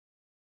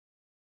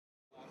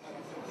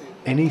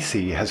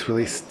NEC has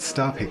released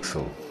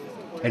StarPixel,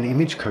 an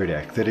image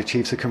codec that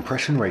achieves a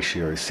compression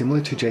ratio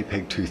similar to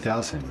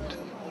JPEG2000,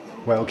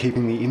 while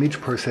keeping the image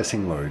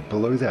processing load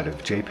below that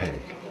of JPEG.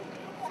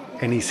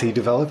 NEC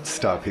developed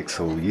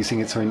StarPixel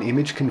using its own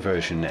image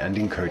conversion and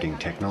encoding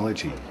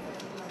technology.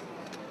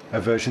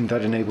 A version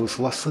that enables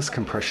lossless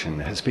compression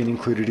has been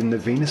included in the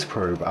Venus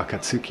probe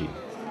Akatsuki.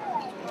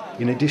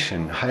 In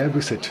addition,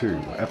 Hayabusa 2,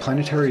 a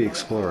planetary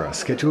explorer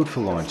scheduled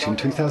for launch in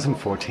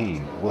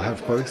 2014, will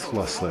have both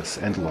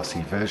lossless and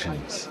lossy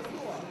versions.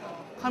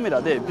 カメ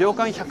ラで秒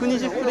間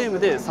120フレーム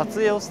で撮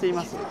影をしてい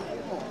ます。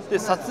で、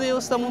撮影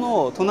をしたも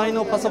のを隣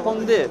のパソコ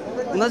ンで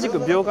同じく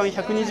秒間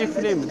120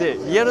フレームで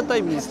リアルタ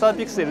イムにスター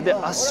ピクセルで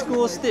圧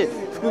縮をして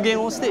復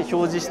元をして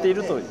表示してい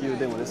るという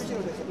デモです。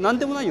何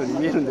でもないように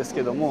見えるんです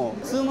けども、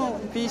普通の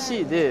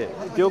PC で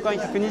秒間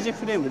120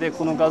フレームで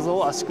この画像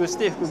を圧縮し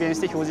て復元し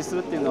て表示す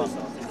るっていうのは負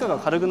荷が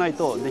軽くない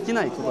とでき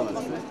ないことなん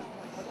ですね。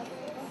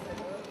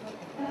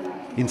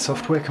In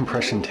software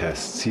compression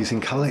tests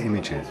using color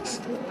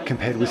images,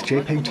 compared with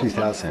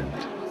JPEG2000,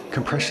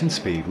 compression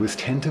speed was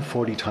 10 to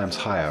 40 times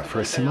higher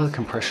for a similar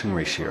compression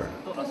ratio,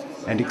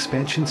 and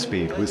expansion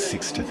speed was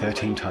 6 to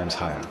 13 times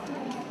higher.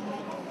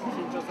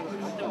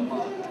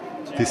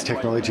 This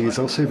technology is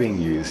also being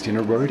used in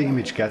a road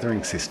image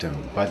gathering system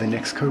by the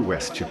NEC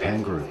West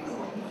Japan Group.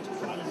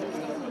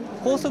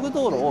 高速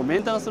道路をメ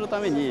ンテナンスする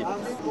ために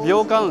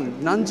秒間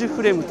何十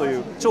フレームとい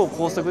う超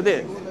高速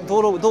で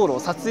道路を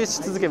撮影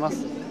し続けま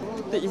す。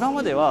で、今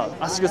までは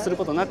圧縮する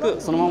ことな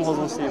くそのまま保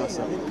存していまし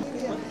た。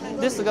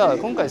ですが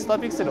今回スター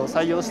ピクセルを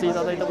採用してい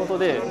ただいたこと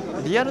で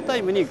リアルタ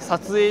イムに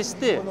撮影し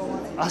て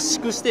圧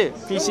縮して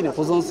PC に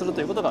保存する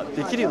ということが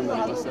できるように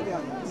なりました。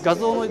画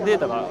像のデー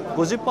タが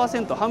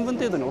 50% 半分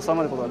程度に収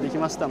まることができ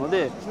ましたの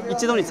で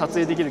一度に撮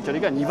影できる距離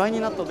が2倍に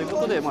なったという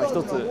ことで、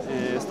一つ、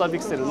スターピ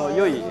クセルの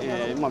良い、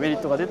メリ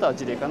ットが出た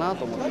事例かな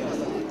と思っていま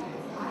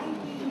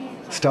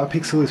す。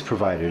StarPixel is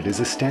provided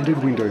as a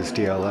standard Windows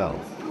DLL,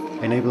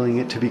 enabling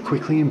it to be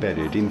quickly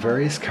embedded in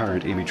various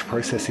current image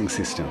processing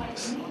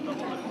systems.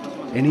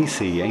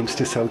 NEC aims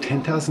to sell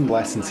 10,000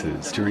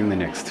 licenses during the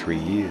next 3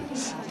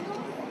 years.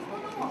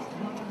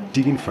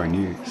 DigInfo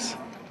News.